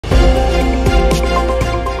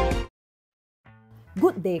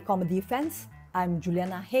Good day, comedy fans. I'm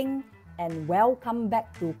Juliana Heng, and welcome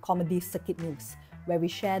back to Comedy Circuit News, where we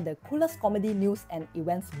share the coolest comedy news and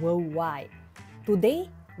events worldwide. Today,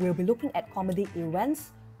 we'll be looking at comedy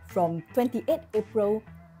events from 28 April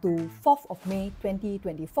to 4th of May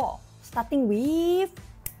 2024, starting with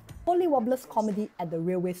Collywobblers Comedy at the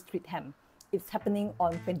Railway Streatham. It's happening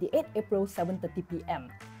on 28 April 7:30 p.m,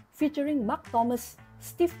 featuring Mark Thomas,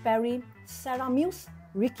 Steve Perry, Sarah Mills,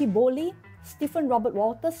 Ricky Bowley, Stephen Robert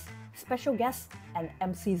Walters, special guests, and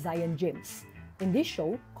MC Zion James. In this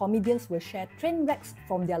show, comedians will share train wrecks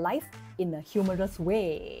from their life in a humorous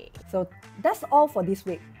way. So that's all for this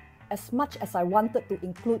week. As much as I wanted to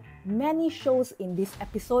include many shows in this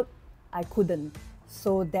episode, I couldn't.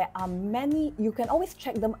 So there are many. You can always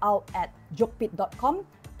check them out at JokePit.com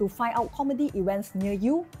to find out comedy events near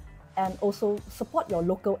you and also support your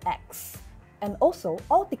local acts. And also,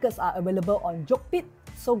 all tickets are available on JokePit,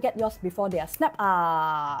 so get yours before they are snapped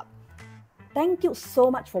up. Thank you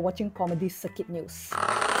so much for watching Comedy Circuit News.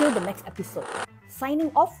 Till the next episode.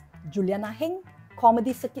 Signing off, Juliana Heng,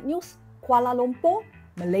 Comedy Circuit News, Kuala Lumpur,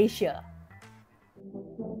 Malaysia.